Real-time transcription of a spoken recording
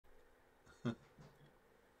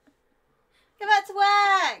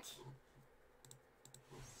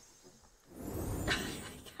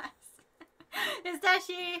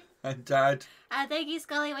Dashy. And Dad. And thank you,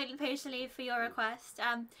 Skully, waiting patiently for your request.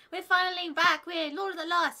 We're finally back with Lord of the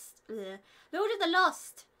Lost. Lord of the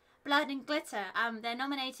Lost, Blood and Glitter. They're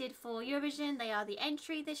nominated for Eurovision. They are the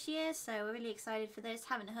entry this year, so we're really excited for this.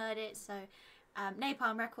 Haven't heard it, so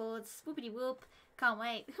Napalm Records, whoopity whoop. Can't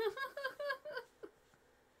wait.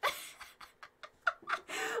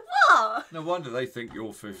 What? No wonder they think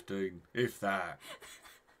you're 15, if that.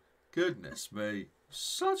 Goodness me.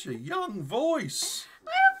 Such a young voice.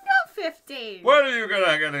 I am not 15. When are you going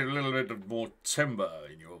to get a little bit of more timber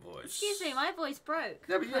in your voice? Excuse me, my voice broke.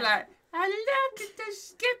 No, but you're like, I love to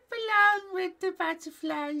skip along with the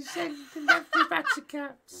butterflies and the lovely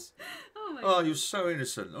buttercups. Oh my Oh, God. you're so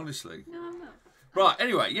innocent, honestly. No, I'm not. Right,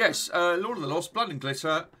 anyway, yes, Lord of the Lost, Blood and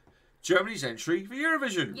Glitter, Germany's entry for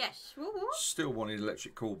Eurovision. Yes. Woo -woo. Still wanted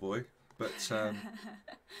Electric Callboy, but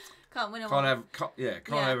Can't win a can't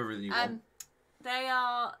have everything you want. They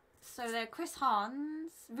are, so they're Chris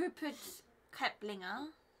Hans, Rupert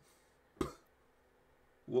Keplinger.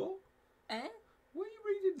 What? Eh? What are you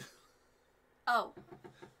reading? Oh.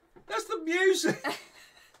 That's the music.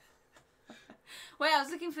 Wait, I was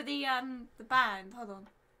looking for the band. Hold on.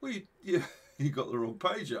 Well, you got the wrong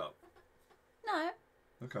page up. No.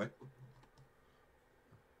 Okay.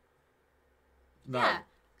 No. Yeah.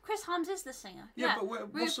 Chris Hans is the singer. Yeah, but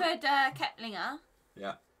what's Rupert Keplinger.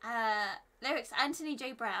 Yeah. Lyrics Anthony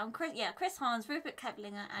J. Brown. Chris Hans, Rupert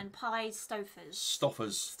Keplinger, and Stoffers.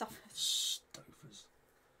 Stoffers. Stoffers. Stoffers.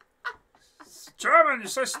 German, you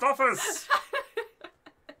say Stoffers.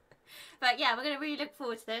 But yeah, we're going to really look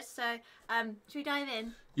forward to this. So, should we dive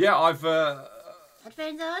in? Yeah, I've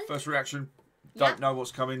Headphones on? first reaction. Don't know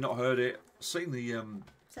what's coming, not heard it. Seen the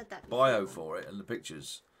Said that bio for it and the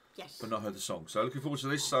pictures, yes. but not heard the song. So looking forward to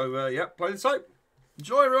this. So yeah, play the tape.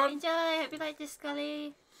 Enjoy, everyone. Enjoy. Hope you like this,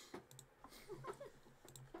 Skully.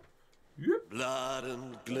 Yep. Blood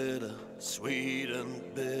and glitter, sweet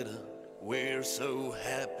and bitter. We're so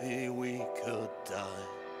happy we could die.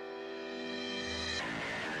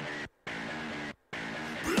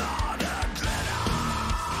 Blood and glitter.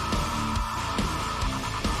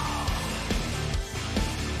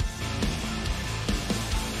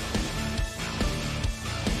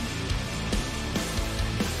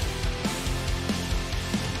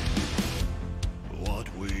 What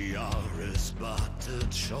we are is but a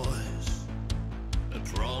choice, a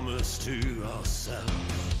promise to ourselves.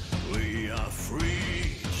 We are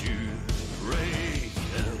free to break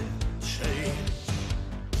and change.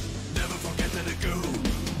 Never forget that it go.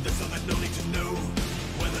 There's no need to know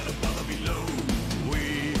whether above or below. We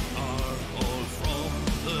are all from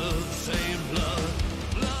the same blood.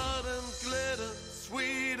 Blood and glitter,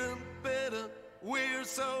 sweet and bitter. We're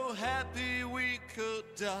so happy we could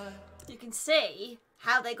die. You can see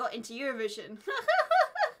how they got into Eurovision.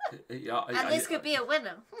 And this could be a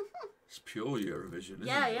winner. It's pure Eurovision, isn't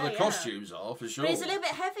Yeah, it? yeah, Well, the yeah. costumes are, for sure. But it's a little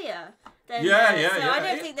bit heavier. Than, Yeah, so yeah. I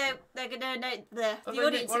don't think they're going to know the They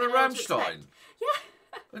audience. want are a gonna know what to Rammstein. expect. Yeah.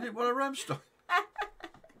 They didn't want a Rammstein.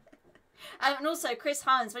 And also, Chris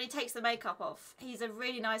Hans, when he takes the makeup off, he's a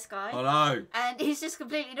really nice guy. I know. And he's just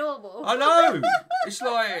completely normal. I know. It's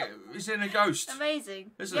like he's in a ghost.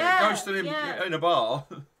 Amazing. Isn't it? Ghost in a bar.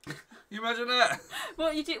 You imagine that?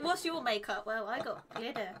 What you do? What's your makeup? Well, I got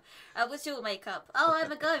glitter. What's your makeup? Oh,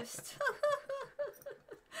 I'm a ghost.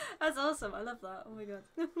 That's awesome. I love that. Oh my God.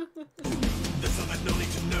 There's no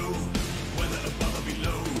need to know whether above or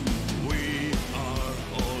below. We are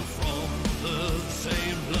all from the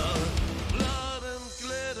same blood. Blood and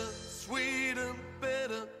glitter, sweet and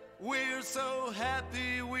bitter. We're so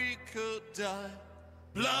happy we could die.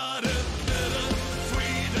 Blood and glitter,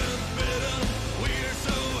 sweet and bitter. We're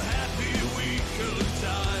so happy we could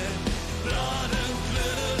die. Blood and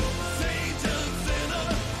glitter, saint and sinner.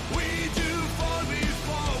 We do fall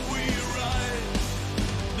before we rise.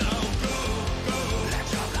 Now go, go, let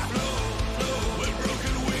your blood flow, flow. With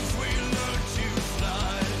broken wings we learn to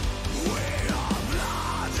fly. We are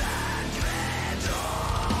blood and glitter.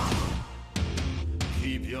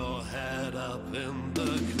 Keep your head up in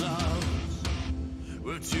the clouds.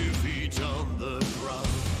 We're 2 feet on the ground.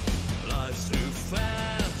 Life's too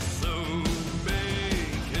fast, so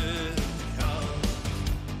make it count.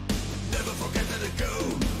 Never forget that it go.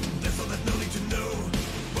 There's no need to know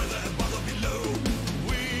whether above or below.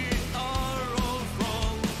 We are all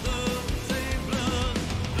from the same blood.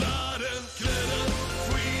 Blood and glitter,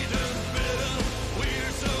 sweet and bitter.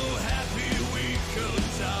 We're so happy we could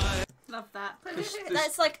die. Love that.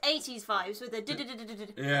 That's like 80s vibes with the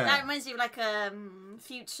Yeah. That reminds me of like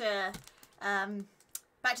future,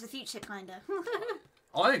 Back to the Future kind of.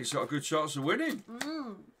 I think it's got a good chance of winning.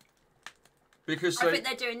 Because I think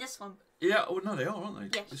they're doing this one. Yeah, well, no, they are,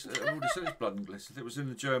 aren't they? Yes. I've already said it's Blood and Glitter. It was in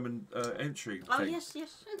the German entry Oh, thing. yes,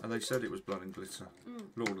 yes. And they said it was Blood and Glitter.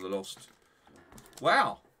 Lord of the Lost.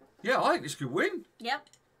 Wow. Yeah, I think this could win. Yep.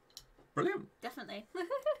 Brilliant. Definitely.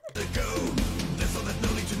 Let go. There's all that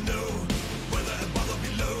no need to know whether above or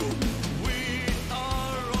below. We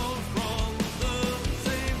are all from the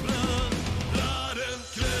same blood. Blood and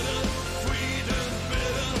glitter, sweet and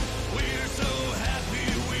bitter. We're so happy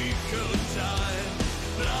we could die.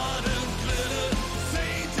 Blood and glitter,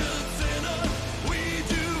 saint and sinner. We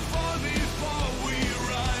do fall before we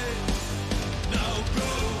rise. Now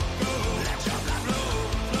go, go, let your blood flow,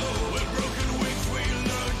 flow. With broken wings we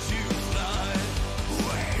learn to fly.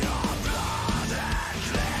 We are blood and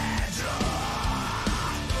glitter.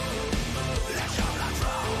 Let your blood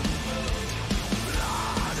flow.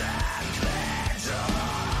 Blood and glitter.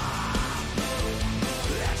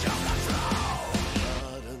 Let your blood flow.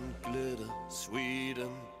 Blood and glitter, sweet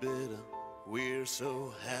and bitter. We're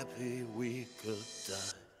so happy we could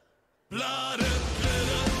die. Blood and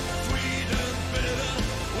glitter, sweet and bitter.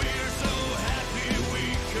 We're so happy we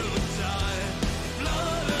could die.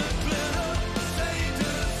 Blood and glitter, saint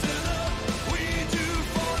and sinner. We do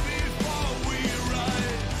fall before we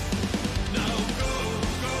rise. Now go,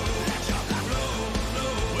 go, let your blood flow,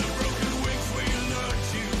 flow. With broken wings we learn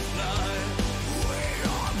to fly. We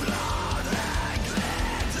are blood and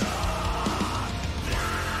glitter.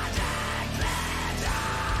 Blood and glitter.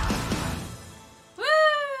 Woo!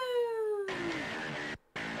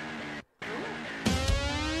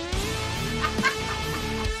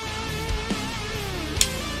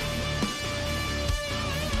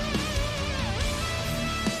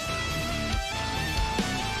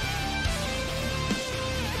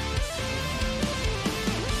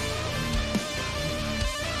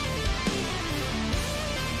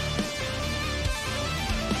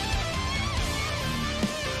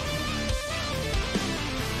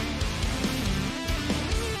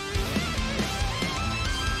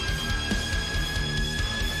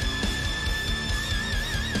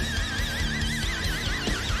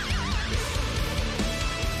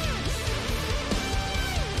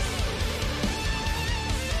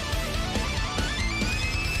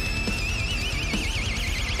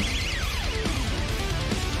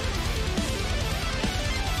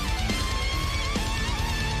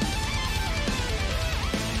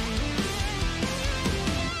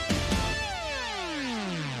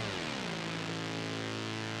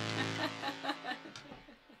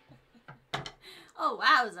 Oh,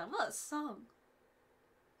 wowza, what a song.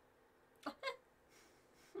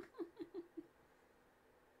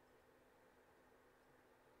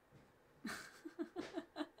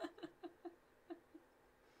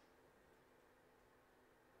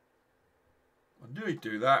 I knew he'd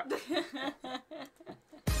do that.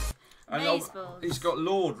 And Amazeballs. he's got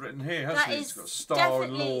Lord written here, hasn't That he? He's is got Star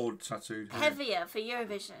and definitely Lord tattooed here. Heavier for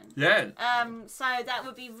Eurovision. Yeah, So that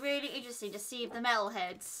would be really interesting to see if the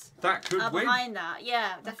metalheads that could are win. behind that.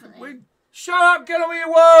 Yeah, That could definitely. win. Shut up, get on with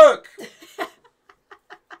your work!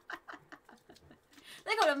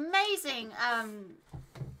 They got amazing,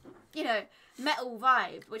 you know, metal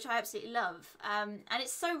vibe, which I absolutely love. And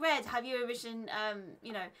it's so rare to have Eurovision,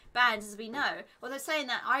 you know, bands as we know. Well, they're saying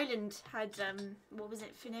that Ireland had, what was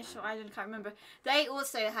it, Finnish or Ireland? Can't remember. They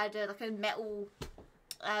also had like a metal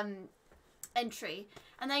entry,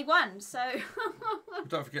 and they won. So.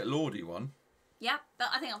 Don't forget Lordy won. Yeah,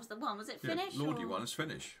 I think that was the one. Was it Finnish? Yeah, Lordy or... won. It's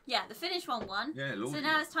Finnish. Yeah, the Finnish one won. Yeah, Lordy. So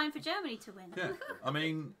now it's time for Germany to win. Yeah, I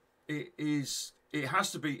mean, it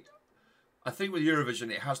has to be. I think with Eurovision,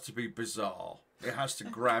 it has to be bizarre. It has to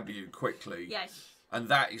grab you quickly. Yes. And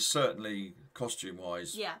that is certainly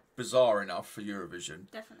costume-wise, Yeah. bizarre enough for Eurovision.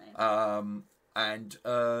 Definitely.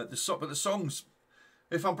 But the songs,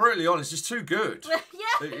 if I'm brutally honest, it's too good. Yeah.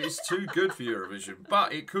 It's too good for Eurovision,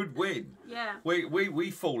 but it could win. Yeah. We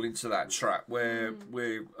fall into that trap where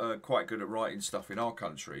we're quite good at writing stuff in our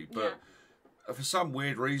country, but for some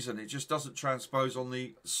weird reason, it just doesn't transpose on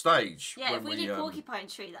the stage. Yeah, when if we did Porcupine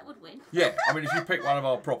Tree, that would win. Yeah, I mean, if you pick one of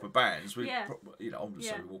our proper bands, we, Yeah. you know,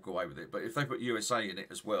 obviously Yeah. we walk away with it. But if they put USA in it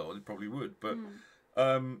as well, they probably would. But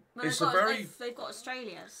Well, it's they've got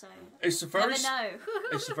Australia, so it's a very, never know.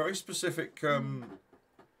 it's a very specific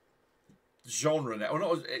genre now.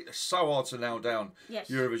 Well, not it's so hard to nail down Yes.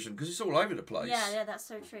 Eurovision because it's all over the place. Yeah, that's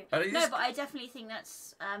so true. And it No, is- but I definitely think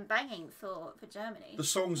that's banging for Germany. The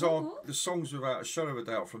songs are the songs without a shadow of a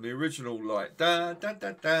doubt from the original, like da da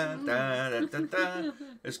da da da da da da.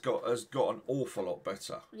 Has got an awful lot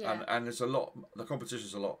better, Yeah. and there's a lot. The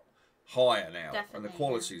competition's a lot higher now, and the Definitely,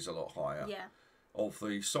 quality's a lot higher Yeah. of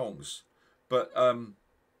the songs. But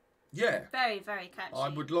Yeah. Very, very catchy. I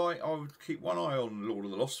would keep one eye on Lord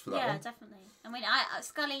of the Lost for that one. Yeah, definitely. I mean,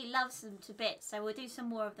 Skully loves them to bits, so we'll do some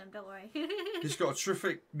more of them. Don't worry. He's got a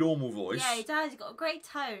terrific normal voice. Yeah, he does. He's got a great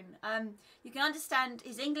tone. You can understand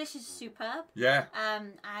his English is superb. Yeah.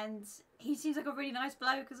 And he seems like a really nice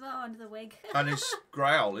bloke as well under the wig. And his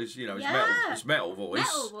growl is, his metal voice.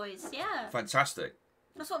 Metal voice, yeah. Fantastic.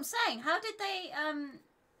 That's what I'm saying. How did they?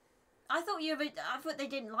 I thought they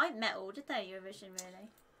didn't like metal, did they? Eurovision,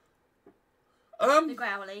 really? The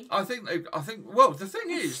growly. I think. Well, the thing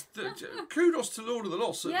is, that, kudos to Lord of the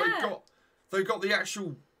Lost. That they've got the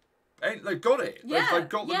actual. They've got it. Yeah, they've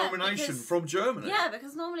got the nomination from Germany. Yeah,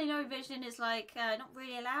 because normally Eurovision is like not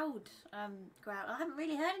really allowed growl. I haven't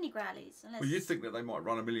really heard any growlies. Well, you'd think that they might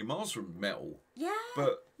run a million miles from metal. Yeah.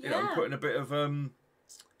 But you know, putting a bit of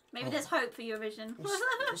maybe there's hope for Eurovision.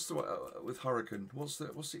 What's the with Hurricane? What's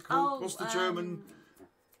it called? Oh, what's the German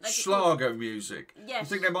like Schlager music? Yes. I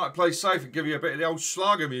think they might play safe and give you a bit of the old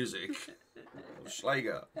Schlager music. Or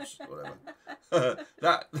Schlager, whatever.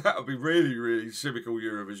 that would be really, really typical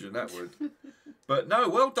Eurovision. That would. But no,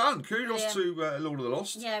 well done. Kudos to Lord of the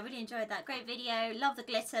Lost. Yeah, I really enjoyed that. Great video. Love the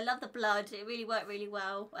glitter. Love the blood. It really worked really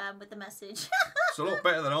well with the message. It's a lot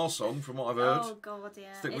better than our song, from what I've heard. Oh God,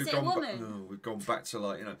 yeah. I think Is it a woman? No, we've gone back to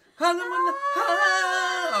like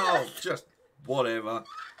just whatever.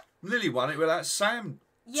 Nearly won it with that Sam.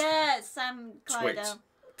 Yeah, Sam Clyder.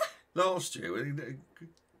 Last year,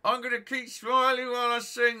 I'm gonna keep smiling while I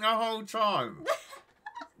sing the whole time.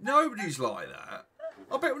 Nobody's like that.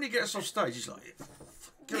 I bet when he gets off stage, he's like,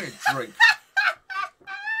 "Give me a drink."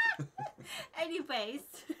 Anyways,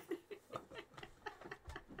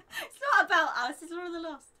 it's not about us. It's Lord of the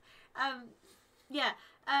Lost. And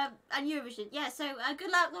Eurovision. Yeah. So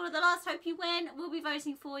good luck, Lord of the Lost. Hope you win. We'll be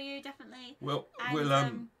voting for you, definitely. Well, we'll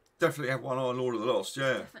definitely have one eye on Lord of the Lost.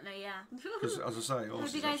 Yeah. Definitely, yeah. Because as I say,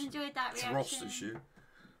 hope you guys enjoyed that reaction. Ross this year.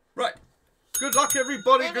 Right. Good luck,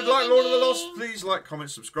 everybody. Good luck, Lord of the Lost. Please like,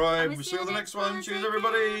 comment, subscribe. We'll see you on the next one. Cheers,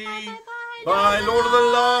 everybody. Bye, bye, bye. Bye, Lord of the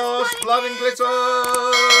Lost. Blood and glitter.